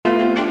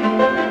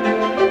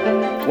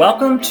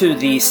Welcome to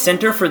the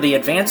Center for the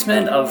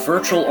Advancement of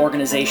Virtual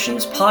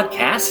Organizations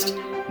podcast,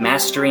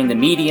 Mastering the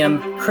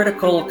Medium,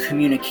 Critical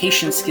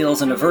Communication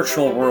Skills in a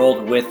Virtual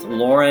World with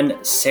Lauren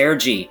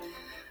Sergi.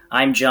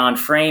 I'm John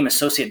Frame,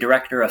 Associate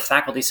Director of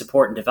Faculty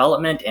Support and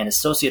Development and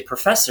Associate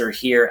Professor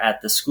here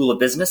at the School of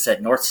Business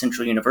at North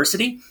Central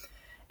University.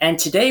 And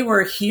today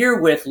we're here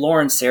with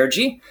Lauren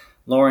Sergi.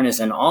 Lauren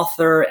is an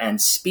author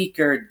and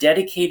speaker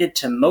dedicated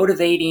to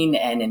motivating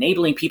and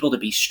enabling people to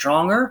be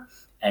stronger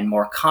and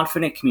more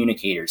confident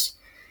communicators.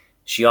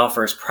 She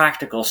offers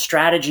practical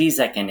strategies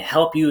that can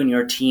help you and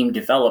your team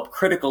develop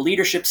critical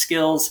leadership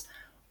skills,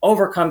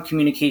 overcome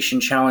communication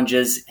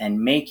challenges,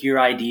 and make your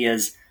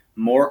ideas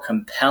more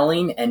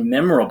compelling and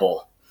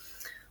memorable.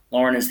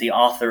 Lauren is the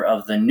author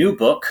of the new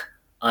book,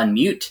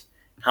 Unmute: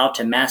 How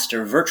to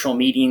Master Virtual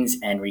Meetings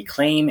and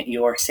Reclaim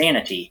Your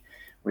Sanity,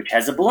 which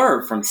has a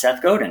blurb from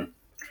Seth Godin.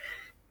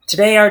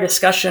 Today, our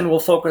discussion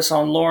will focus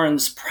on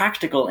Lauren's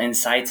practical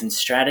insights and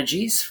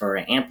strategies for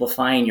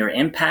amplifying your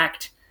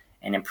impact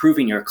and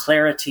improving your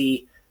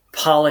clarity,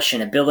 polish,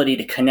 and ability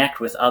to connect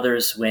with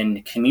others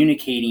when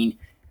communicating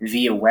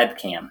via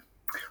webcam.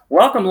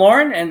 Welcome,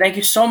 Lauren, and thank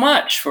you so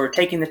much for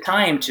taking the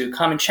time to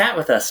come and chat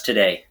with us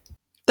today.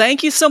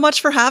 Thank you so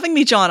much for having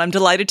me, John. I'm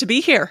delighted to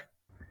be here.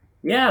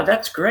 Yeah,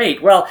 that's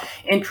great. Well,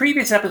 in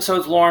previous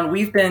episodes, Lauren,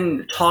 we've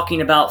been talking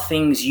about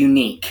things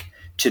unique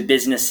to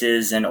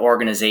businesses and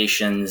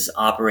organizations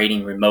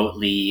operating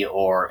remotely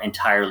or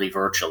entirely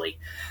virtually.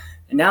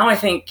 Now I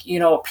think,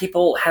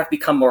 people have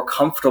become more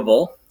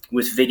comfortable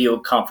with video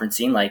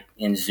conferencing, like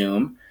in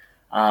Zoom.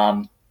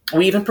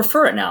 We even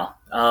prefer it now.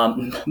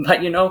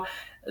 But,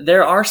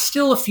 there are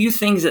still a few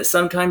things that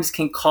sometimes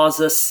can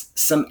cause us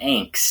some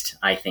angst,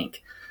 I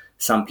think.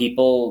 Some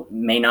people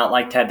may not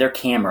like to have their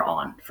camera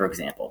on, for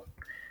example.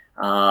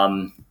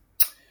 Some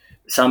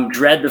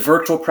dread the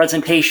virtual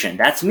presentation.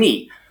 That's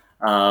me.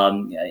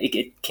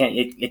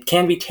 It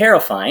can be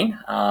terrifying.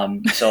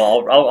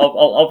 So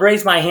I'll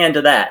raise my hand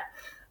to that.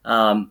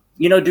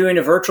 Doing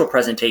a virtual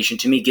presentation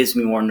to me gives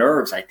me more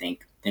nerves, I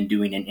think, than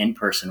doing an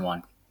in-person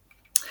one.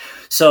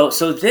 So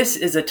this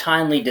is a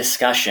timely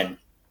discussion.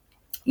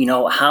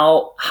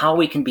 How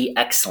we can be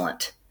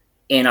excellent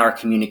in our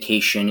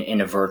communication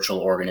in a virtual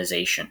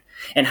organization,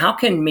 and how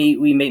can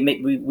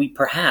we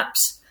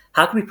perhaps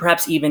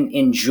even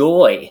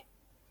enjoy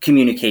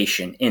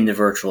communication in the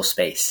virtual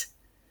space?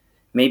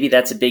 Maybe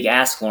that's a big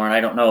ask, Lauren.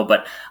 I don't know,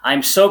 but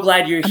I'm so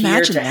glad you're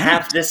here to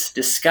have this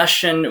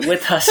discussion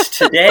with us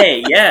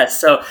today. Yes.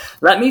 So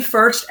let me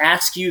first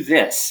ask you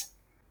this.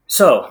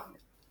 So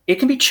it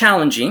can be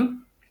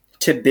challenging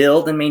to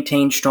build and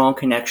maintain strong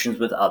connections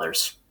with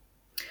others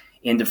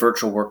in the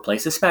virtual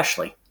workplace,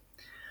 especially.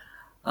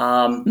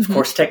 Of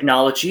course,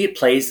 technology, it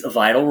plays a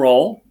vital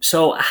role.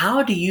 So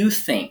how do you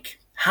think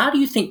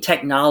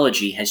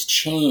technology has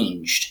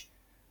changed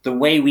the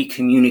way we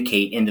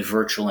communicate in the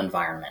virtual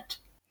environment?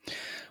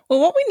 Well,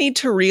 what we need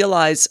to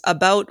realize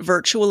about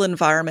virtual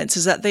environments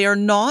is that they are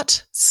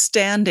not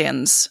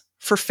stand-ins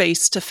for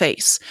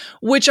face-to-face,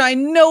 which I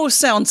know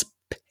sounds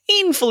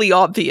painfully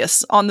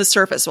obvious on the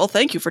surface. Well,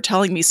 thank you for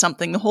telling me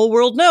something the whole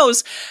world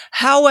knows.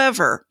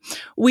 However,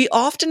 we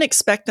often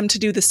expect them to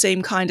do the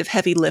same kind of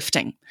heavy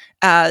lifting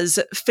as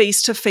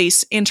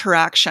face-to-face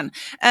interaction.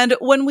 And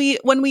when we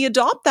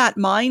adopt that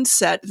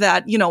mindset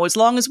that, as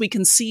long as we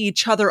can see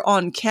each other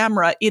on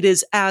camera, it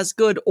is as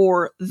good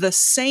or the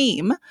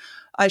same,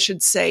 I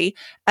should say,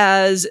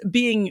 as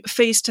being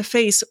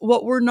face-to-face,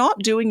 what we're not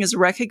doing is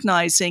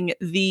recognizing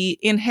the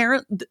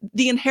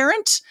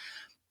inherent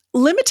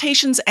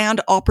limitations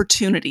and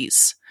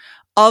opportunities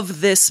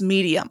of this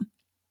medium.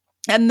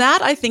 And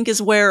that, I think,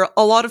 is where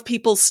a lot of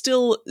people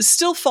still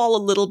fall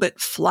a little bit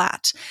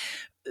flat.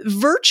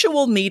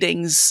 Virtual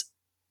meetings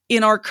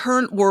in our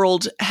current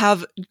world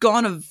have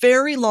gone a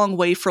very long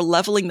way for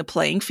leveling the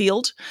playing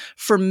field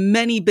for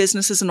many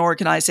businesses and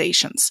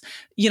organizations.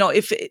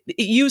 If it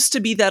used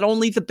to be that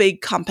only the big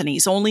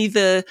companies, only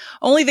the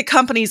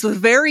companies with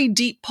very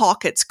deep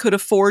pockets could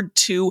afford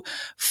to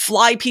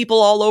fly people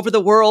all over the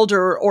world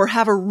or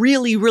have a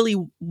really, really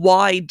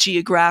wide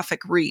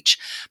geographic reach.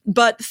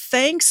 But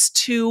thanks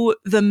to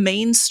the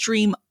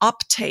mainstream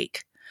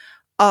uptake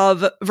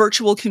of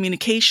virtual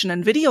communication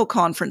and video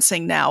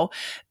conferencing now,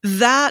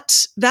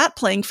 that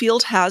playing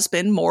field has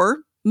been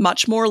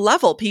much more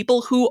level.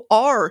 People who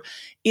are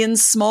in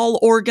small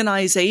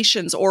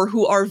organizations or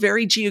who are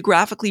very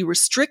geographically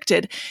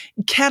restricted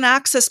can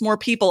access more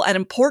people and,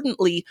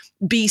 importantly,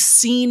 be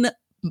seen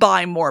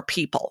by more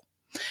people.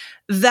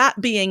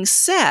 That being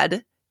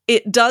said,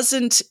 it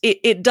doesn't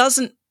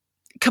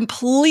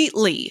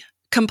completely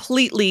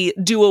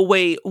do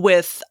away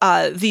with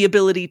the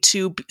ability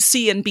to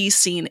see and be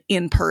seen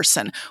in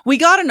person. We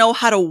got to know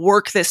how to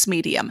work this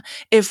medium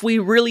if we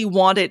really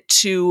want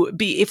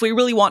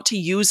to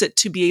use it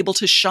to be able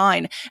to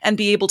shine and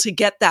be able to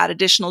get that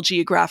additional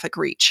geographic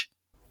reach.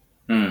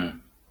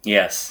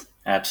 Yes,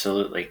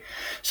 absolutely.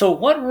 So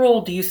what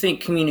role do you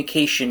think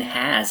communication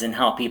has in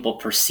how people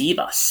perceive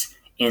us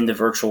in the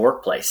virtual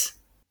workplace?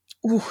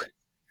 Ooh,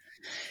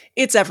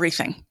 it's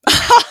everything.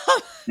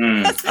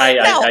 Now,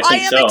 I I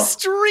think am so.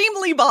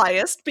 extremely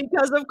biased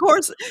because, of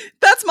course,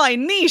 that's my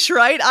niche,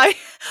 right? I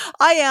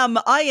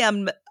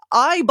am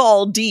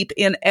eyeball deep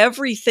in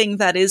everything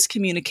that is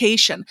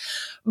communication.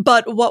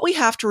 But what we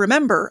have to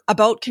remember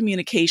about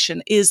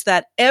communication is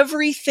that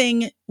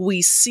everything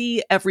we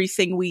see,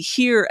 everything we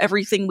hear,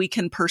 everything we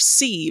can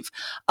perceive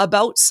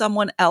about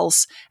someone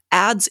else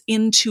adds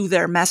into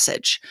their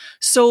message.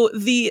 So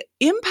the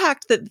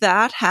impact that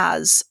that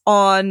has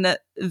on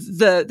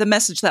the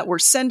message that we're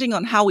sending,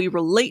 on how we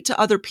relate to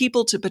other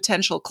people, to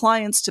potential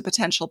clients, to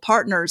potential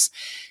partners,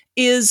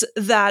 is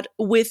that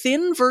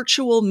within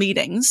virtual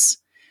meetings,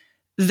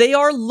 they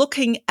are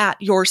looking at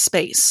your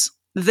space.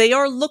 They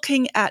are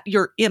looking at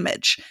your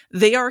image.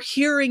 They are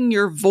hearing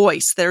your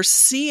voice. They're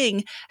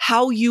seeing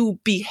how you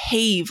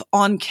behave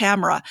on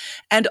camera.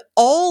 And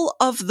all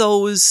of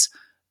those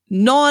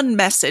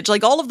non-message,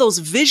 like all of those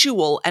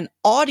visual and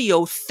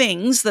audio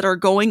things that are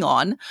going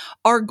on,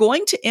 are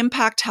going to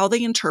impact how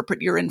they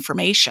interpret your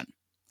information,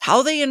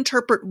 how they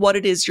interpret what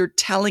it is you're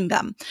telling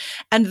them.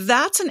 And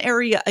that's an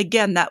area,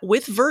 again, that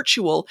with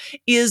virtual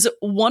is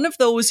one of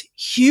those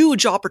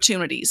huge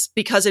opportunities,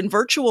 because in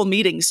virtual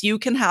meetings, you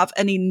can have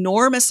an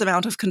enormous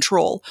amount of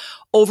control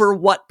over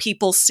what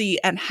people see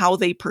and how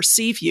they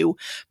perceive you.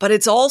 But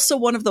it's also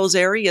one of those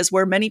areas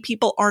where many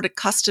people aren't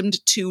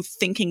accustomed to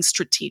thinking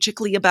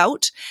strategically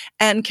about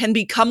and can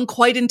become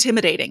quite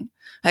intimidating.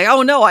 Like,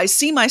 oh no, I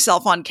see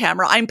myself on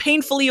camera. I'm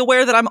painfully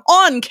aware that I'm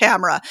on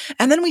camera.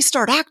 And then we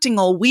start acting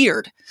all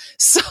weird.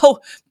 So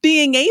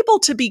being able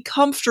to be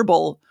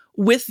comfortable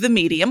with the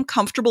medium,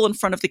 comfortable in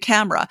front of the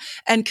camera,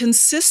 and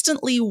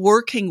consistently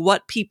working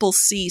what people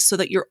see so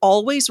that you're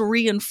always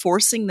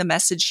reinforcing the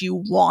message you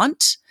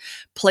want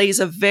plays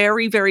a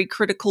very, very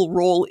critical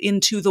role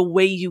into the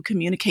way you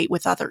communicate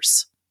with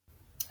others.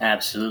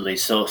 Absolutely.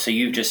 So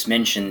you just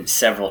mentioned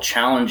several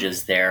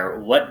challenges there.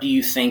 What do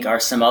you think are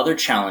some other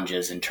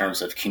challenges in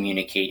terms of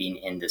communicating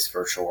in this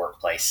virtual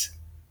workplace?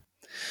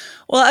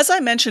 Well, as I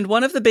mentioned,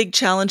 one of the big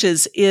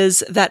challenges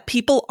is that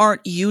people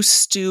aren't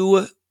used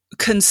to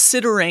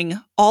considering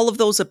all of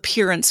those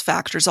appearance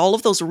factors, all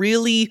of those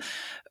really,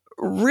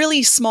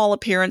 really small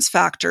appearance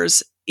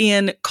factors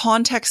in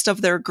context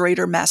of their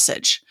greater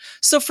message.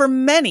 So for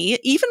many,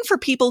 even for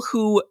people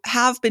who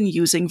have been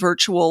using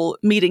virtual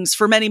meetings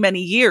for many,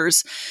 many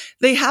years,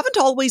 they haven't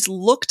always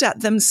looked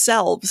at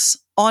themselves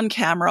on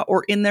camera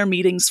or in their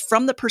meetings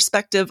from the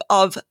perspective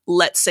of,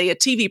 let's say, a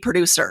TV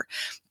producer.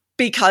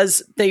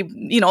 Because they,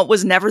 it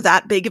was never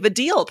that big of a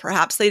deal.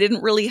 Perhaps they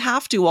didn't really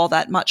have to all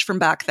that much from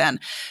back then.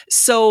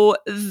 So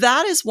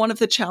that is one of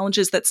the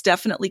challenges that's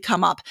definitely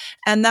come up.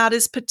 And that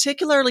is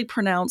particularly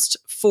pronounced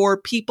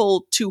for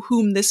people to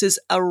whom this is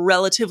a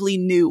relatively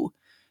new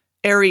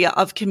area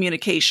of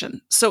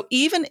communication. So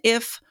even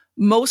if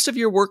most of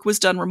your work was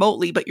done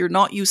remotely, but you're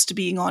not used to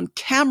being on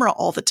camera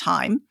all the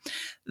time,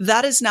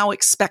 that is now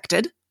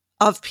expected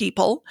of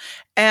people.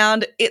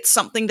 And it's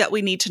something that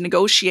we need to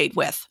negotiate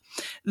with.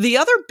 The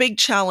other big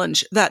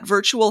challenge that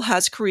virtual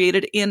has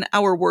created in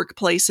our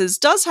workplaces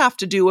does have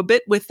to do a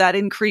bit with that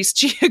increased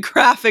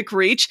geographic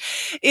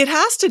reach. It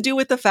has to do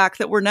with the fact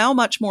that we're now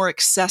much more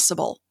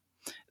accessible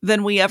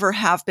than we ever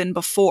have been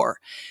before.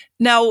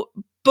 Now,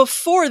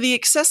 before the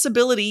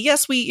accessibility,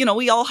 yes,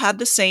 we all had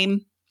the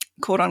same,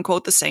 quote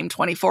unquote, the same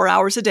 24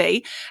 hours a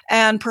day.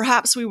 And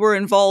perhaps we were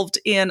involved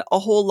in a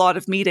whole lot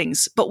of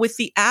meetings. But with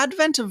the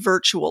advent of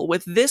virtual,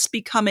 with this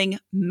becoming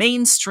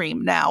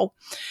mainstream now,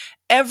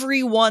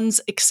 everyone's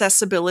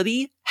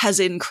accessibility has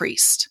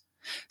increased.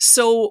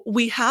 So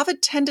we have a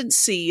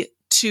tendency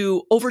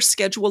to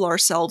overschedule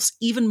ourselves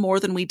even more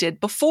than we did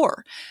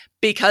before,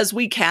 because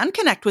we can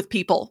connect with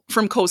people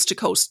from coast to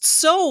coast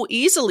so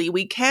easily.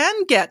 We can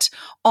get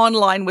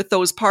online with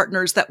those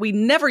partners that we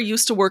never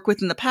used to work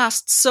with in the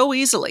past so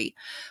easily.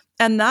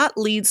 And that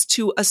leads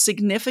to a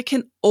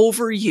significant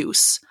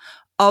overuse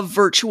of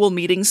virtual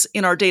meetings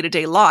in our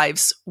day-to-day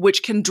lives,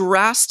 which can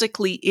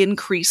drastically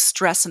increase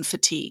stress and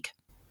fatigue.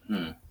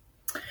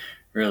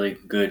 Really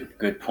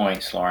good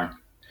points, Lauren.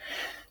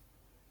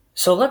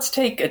 So let's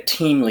take a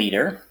team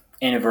leader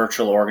in a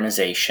virtual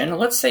organization.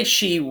 Let's say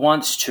she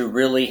wants to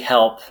really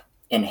help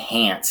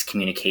enhance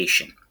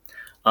communication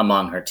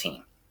among her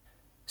team.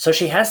 So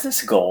she has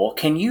this goal.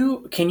 Can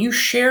you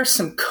share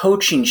some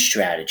coaching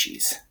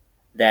strategies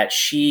that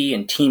she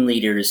and team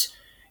leaders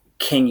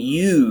can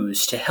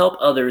use to help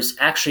others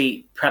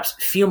actually perhaps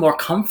feel more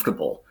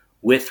comfortable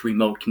with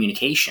remote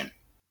communication?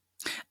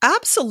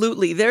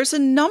 Absolutely. There's a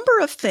number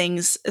of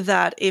things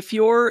that if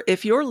you're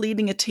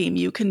leading a team,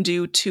 you can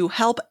do to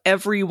help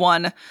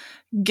everyone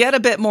get a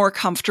bit more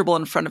comfortable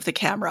in front of the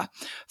camera.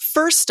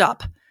 First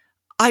up,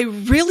 I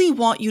really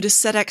want you to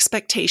set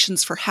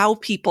expectations for how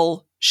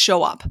people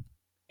show up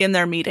in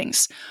their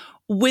meetings.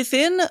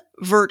 Within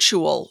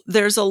virtual,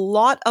 there's a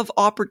lot of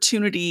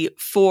opportunity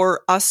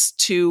for us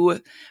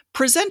to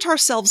present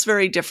ourselves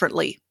very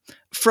differently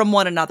from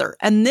one another.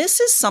 And this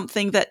is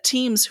something that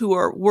teams who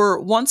were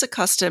once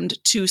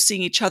accustomed to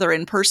seeing each other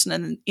in person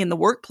and in the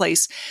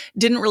workplace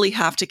didn't really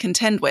have to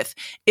contend with.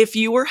 If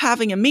you were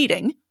having a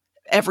meeting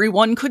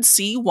Everyone could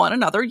see one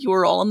another. You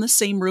were all in the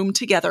same room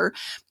together.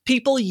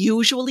 People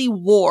usually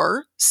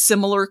wore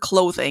similar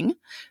clothing.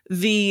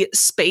 The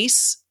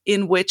space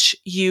in which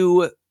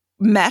you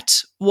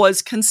met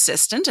was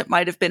consistent. It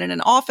might have been in an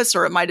office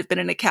or it might have been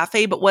in a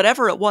cafe, but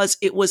whatever it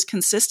was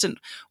consistent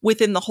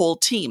within the whole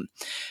team.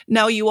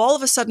 Now you all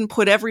of a sudden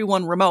put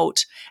everyone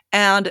remote,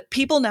 and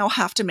people now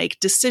have to make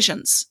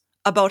decisions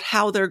about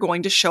how they're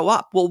going to show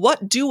up. Well,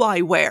 what do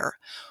I wear?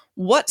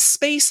 What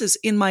spaces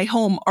in my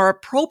home are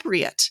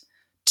appropriate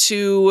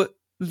to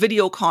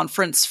video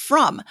conference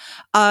from?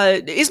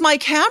 Is my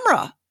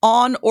camera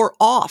on or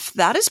off?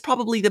 That is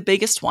probably the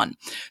biggest one.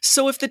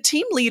 So if the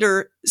team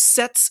leader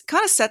sets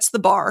the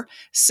bar,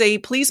 say,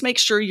 please make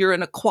sure you're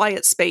in a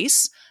quiet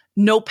space,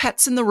 no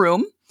pets in the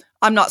room.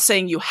 I'm not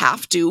saying you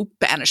have to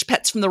banish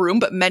pets from the room,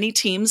 but many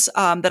teams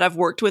that I've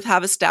worked with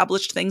have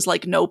established things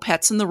like no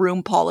pets in the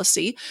room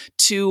policy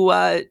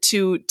to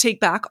take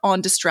back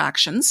on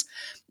distractions.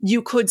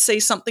 You could say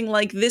something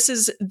like, this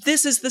is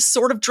the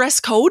sort of dress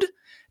code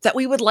that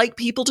we would like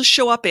people to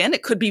show up in.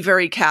 It could be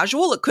very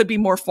casual. It could be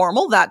more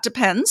formal. That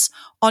depends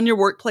on your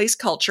workplace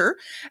culture.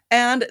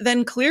 And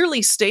then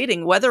clearly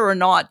stating whether or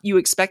not you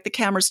expect the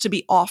cameras to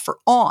be off or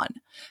on.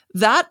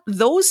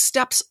 Those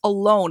steps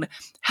alone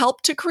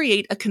help to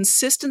create a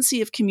consistency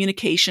of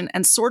communication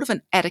and sort of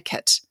an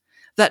etiquette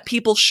that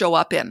people show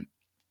up in.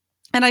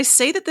 And I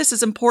say that this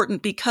is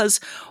important because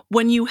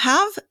when you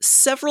have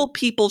several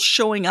people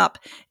showing up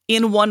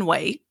in one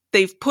way,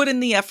 they've put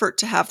in the effort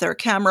to have their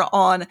camera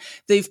on.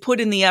 They've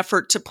put in the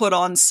effort to put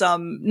on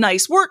some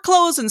nice work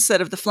clothes instead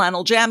of the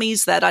flannel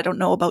jammies that I don't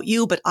know about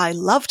you, but I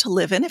love to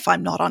live in if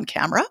I'm not on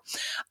camera.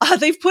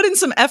 They've put in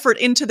some effort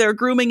into their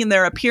grooming and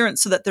their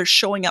appearance so that they're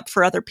showing up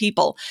for other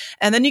people.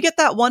 And then you get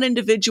that one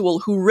individual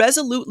who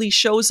resolutely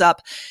shows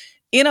up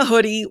in a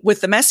hoodie with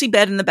the messy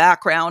bed in the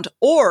background,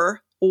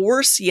 or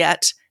worse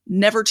yet,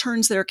 never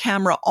turns their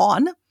camera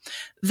on.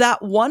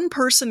 That one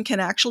person can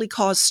actually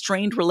cause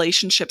strained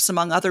relationships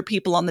among other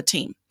people on the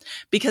team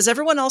because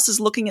everyone else is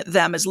looking at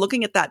them, is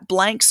looking at that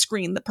blank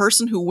screen, the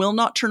person who will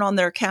not turn on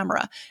their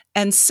camera,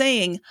 and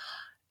saying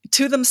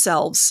to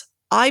themselves,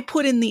 I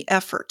put in the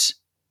effort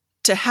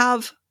to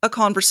have a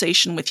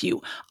conversation with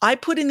you. I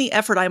put in the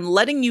effort. I'm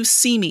letting you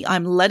see me.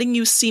 I'm letting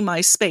you see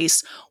my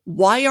space.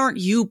 Why aren't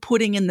you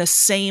putting in the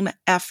same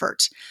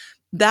effort?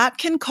 That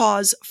can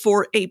cause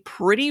for a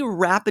pretty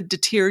rapid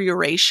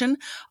deterioration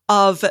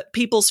of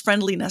people's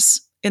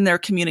friendliness in their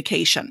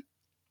communication.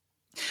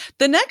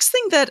 The next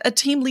thing that a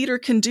team leader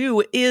can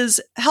do is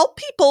help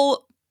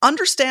people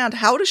understand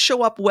how to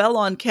show up well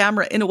on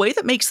camera in a way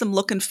that makes them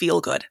look and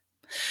feel good.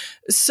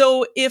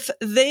 So if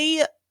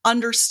they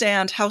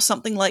understand how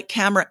something like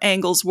camera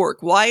angles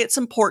work, why it's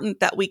important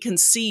that we can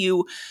see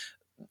you,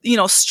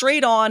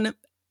 straight on,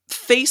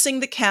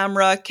 facing the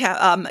camera,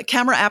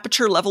 camera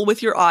aperture level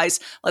with your eyes.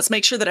 Let's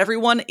make sure that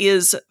everyone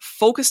is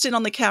focused in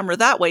on the camera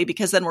that way,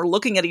 because then we're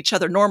looking at each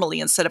other normally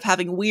instead of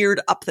having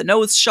weird up the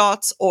nose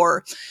shots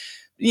or,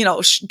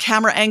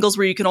 camera angles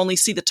where you can only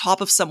see the top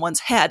of someone's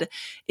head.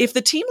 If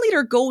the team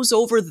leader goes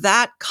over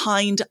that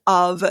kind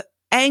of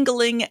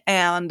angling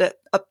and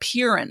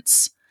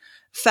appearance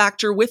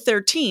factor with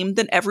their team,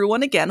 then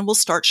everyone again will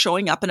start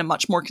showing up in a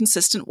much more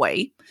consistent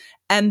way.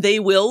 And they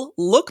will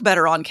look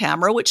better on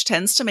camera, which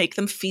tends to make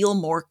them feel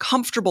more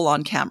comfortable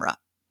on camera.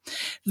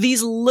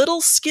 These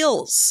little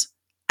skills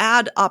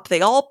add up.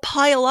 They all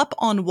pile up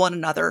on one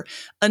another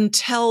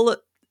until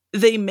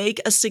they make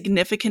a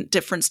significant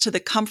difference to the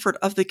comfort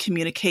of the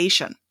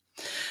communication.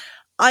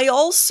 I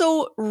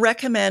also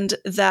recommend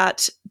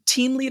that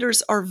team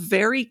leaders are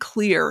very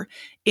clear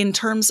in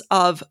terms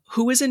of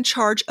who is in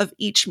charge of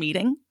each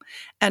meeting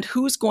and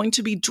who's going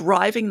to be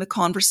driving the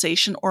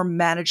conversation or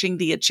managing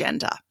the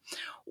agenda.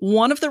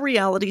 One of the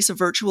realities of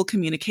virtual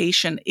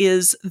communication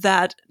is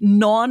that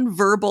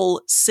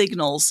nonverbal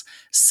signals,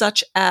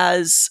 such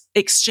as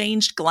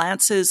exchanged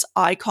glances,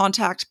 eye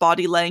contact,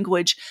 body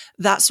language,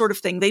 that sort of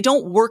thing, they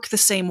don't work the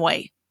same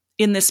way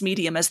in this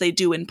medium as they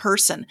do in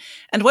person.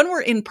 And when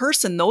we're in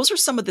person, those are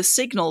some of the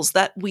signals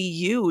that we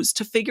use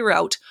to figure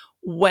out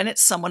when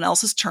it's someone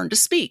else's turn to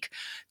speak.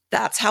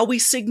 That's how we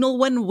signal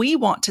when we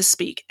want to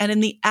speak. And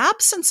in the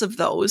absence of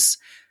those,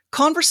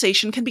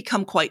 conversation can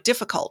become quite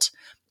difficult.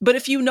 But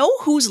if you know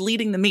who's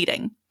leading the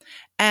meeting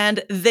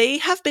and they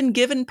have been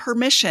given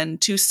permission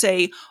to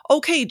say,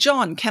 okay,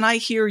 John, can I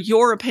hear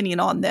your opinion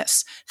on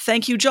this?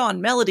 Thank you,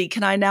 John. Melody,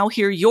 can I now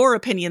hear your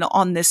opinion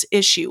on this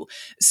issue?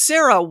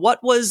 Sarah,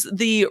 what was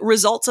the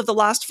results of the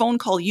last phone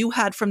call you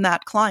had from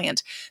that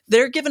client?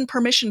 They're given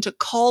permission to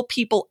call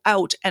people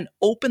out and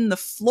open the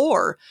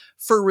floor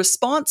for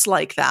response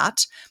like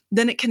that.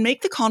 Then it can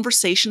make the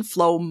conversation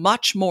flow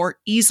much more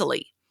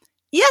easily.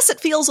 Yes, it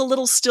feels a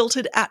little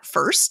stilted at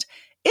first.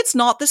 It's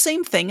not the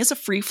same thing as a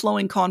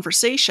free-flowing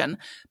conversation,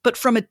 but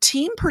from a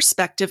team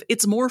perspective,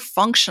 it's more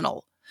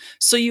functional.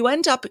 So you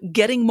end up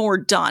getting more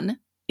done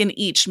in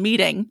each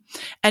meeting,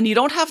 and you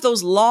don't have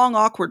those long,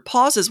 awkward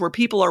pauses where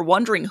people are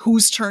wondering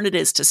whose turn it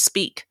is to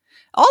speak.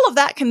 All of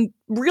that can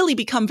really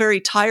become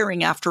very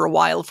tiring after a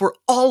while if we're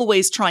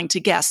always trying to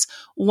guess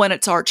when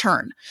it's our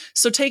turn.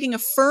 So taking a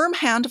firm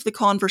hand of the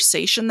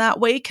conversation that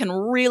way can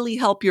really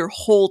help your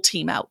whole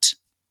team out.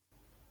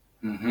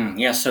 Mm-hmm.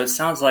 Yeah, so it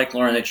sounds like,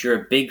 Lauren, that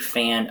you're a big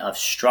fan of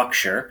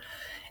structure,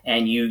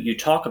 and you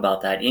talk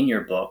about that in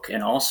your book,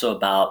 and also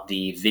about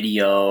the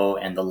video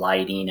and the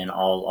lighting and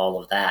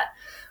all of that.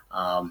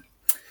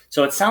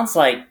 So it sounds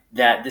like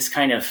that this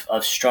kind of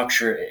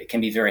structure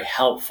can be very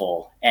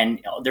helpful, and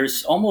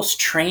there's almost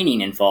training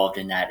involved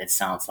in that, it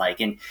sounds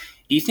like. And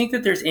do you think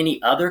that there's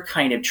any other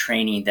kind of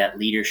training that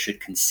leaders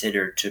should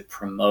consider to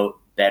promote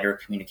better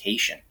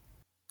communication?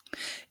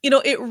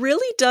 It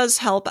really does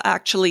help,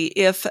 actually,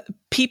 if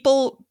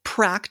people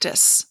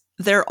practice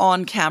their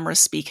on-camera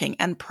speaking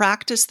and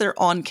practice their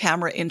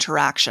on-camera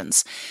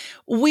interactions.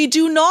 We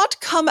do not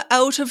come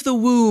out of the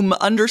womb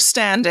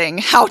understanding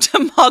how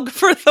to mug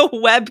for the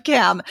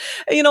webcam,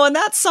 and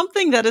that's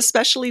something that,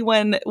 especially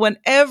when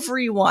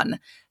everyone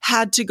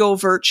had to go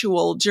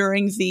virtual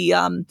during the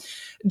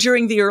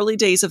early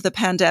days of the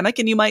pandemic,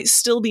 and you might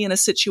still be in a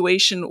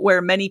situation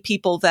where many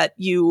people that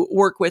you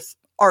work with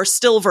are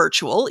still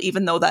virtual,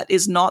 even though that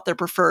is not their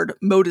preferred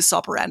modus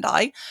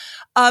operandi.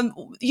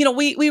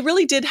 We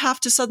really did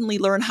have to suddenly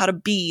learn how to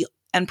be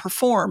and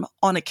perform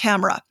on a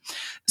camera.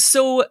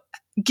 So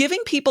giving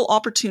people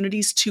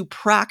opportunities to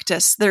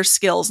practice their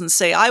skills and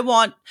say, I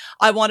want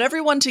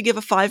everyone to give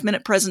a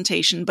 5-minute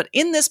presentation, but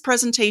in this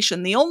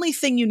presentation, the only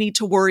thing you need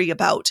to worry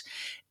about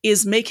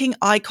is making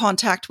eye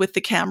contact with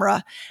the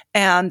camera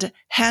and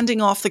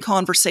handing off the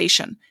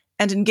conversation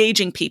and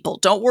engaging people.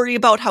 Don't worry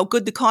about how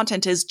good the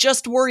content is,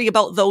 just worry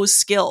about those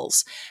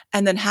skills.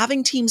 And then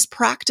having teams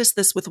practice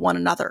this with one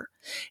another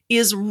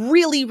is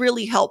really,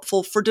 really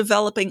helpful for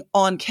developing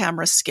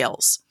on-camera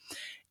skills.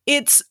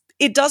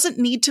 It doesn't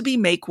need to be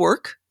make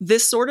work.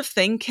 This sort of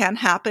thing can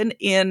happen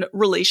in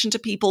relation to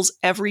people's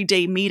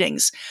everyday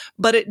meetings,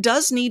 but it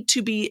does need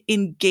to be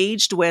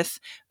engaged with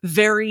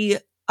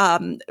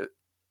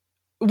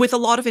with a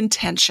lot of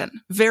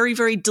intention, very,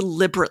 very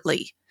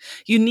deliberately.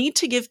 You need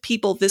to give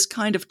people this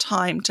kind of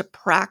time to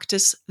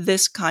practice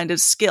this kind of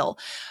skill.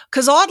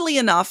 Because oddly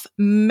enough,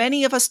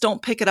 many of us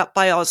don't pick it up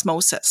by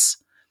osmosis.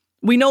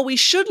 We know we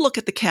should look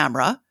at the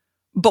camera,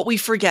 but we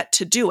forget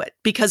to do it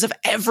because of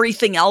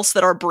everything else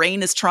that our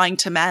brain is trying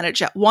to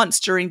manage at once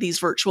during these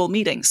virtual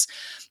meetings.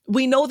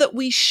 We know that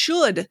we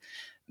should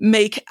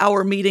make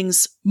our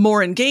meetings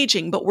more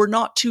engaging, but we're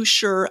not too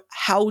sure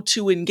how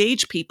to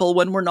engage people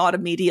when we're not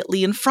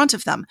immediately in front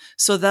of them.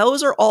 So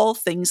those are all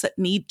things that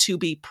need to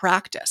be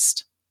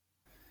practiced.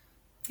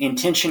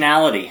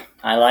 Intentionality.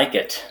 I like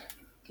it.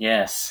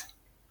 Yes.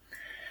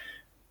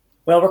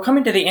 Well, we're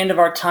coming to the end of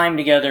our time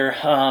together.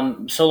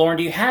 So Lauren,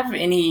 do you have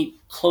any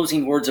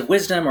closing words of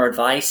wisdom or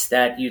advice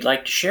that you'd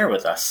like to share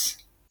with us?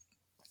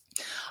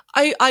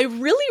 I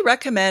really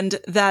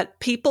recommend that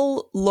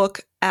people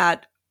look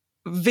at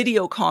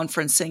video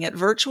conferencing, at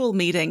virtual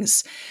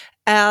meetings,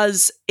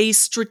 as a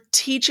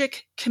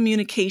strategic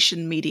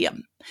communication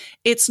medium.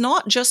 It's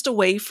not just a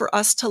way for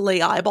us to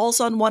lay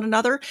eyeballs on one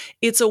another.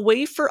 It's a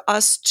way for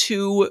us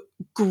to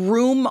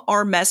groom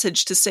our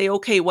message to say,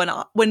 okay,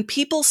 when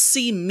people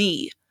see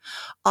me,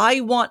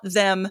 I want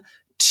them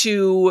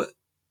to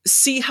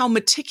see how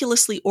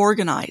meticulously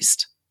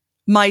organized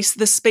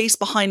the space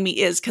behind me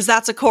is, because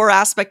that's a core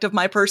aspect of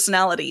my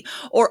personality.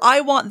 Or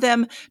I want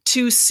them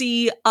to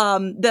see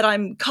that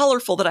I'm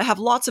colorful, that I have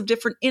lots of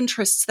different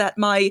interests, that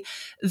my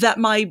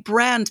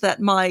brand, that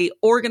my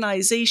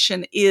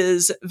organization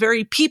is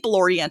very people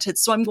oriented.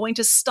 So I'm going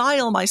to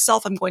style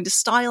myself. I'm going to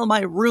style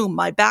my room,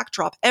 my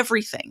backdrop,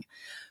 everything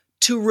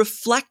to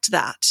reflect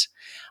that.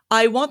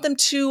 I want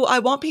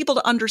people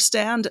to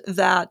understand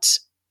that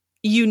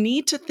you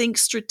need to think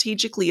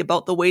strategically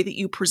about the way that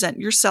you present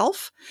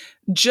yourself,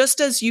 just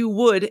as you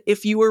would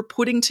if you were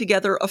putting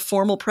together a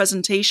formal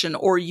presentation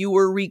or you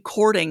were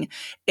recording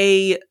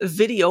a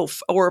video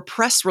or a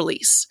press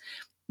release.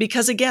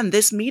 Because again,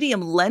 this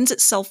medium lends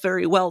itself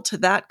very well to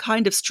that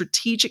kind of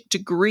strategic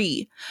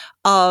degree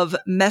of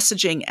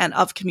messaging and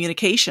of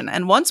communication.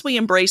 And once we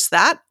embrace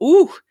that,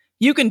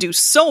 you can do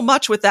so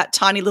much with that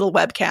tiny little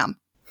webcam.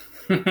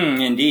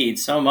 Indeed,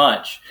 so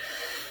much.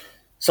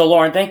 So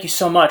Lauren, thank you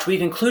so much.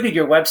 We've included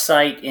your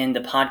website in the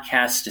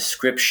podcast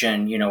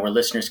description, where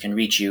listeners can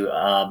reach you.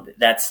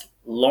 That's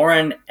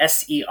Lauren,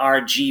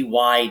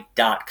 SERGY.com,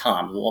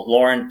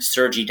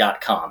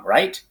 LaurenSergy.com,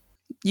 right?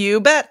 You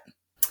bet.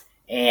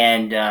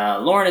 And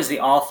Lauren is the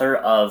author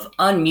of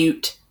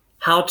Unmute,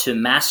 How to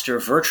Master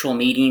Virtual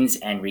Meetings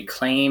and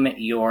Reclaim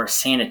Your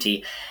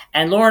Sanity.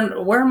 And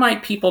Lauren, where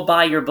might people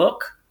buy your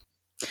book?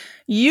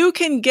 You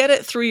can get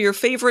it through your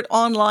favorite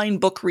online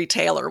book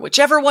retailer,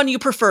 whichever one you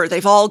prefer.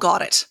 They've all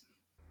got it.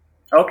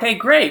 Okay,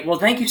 great. Well,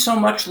 thank you so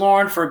much,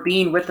 Lauren, for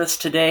being with us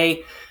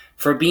today,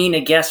 for being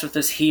a guest with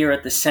us here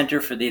at the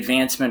Center for the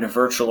Advancement of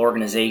Virtual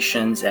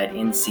Organizations at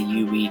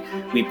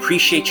NCU. We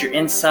appreciate your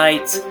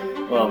insights.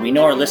 Well, we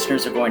know our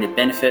listeners are going to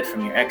benefit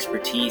from your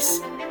expertise.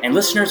 And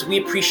listeners, we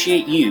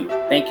appreciate you.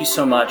 Thank you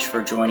so much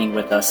for joining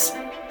with us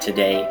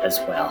today as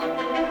well.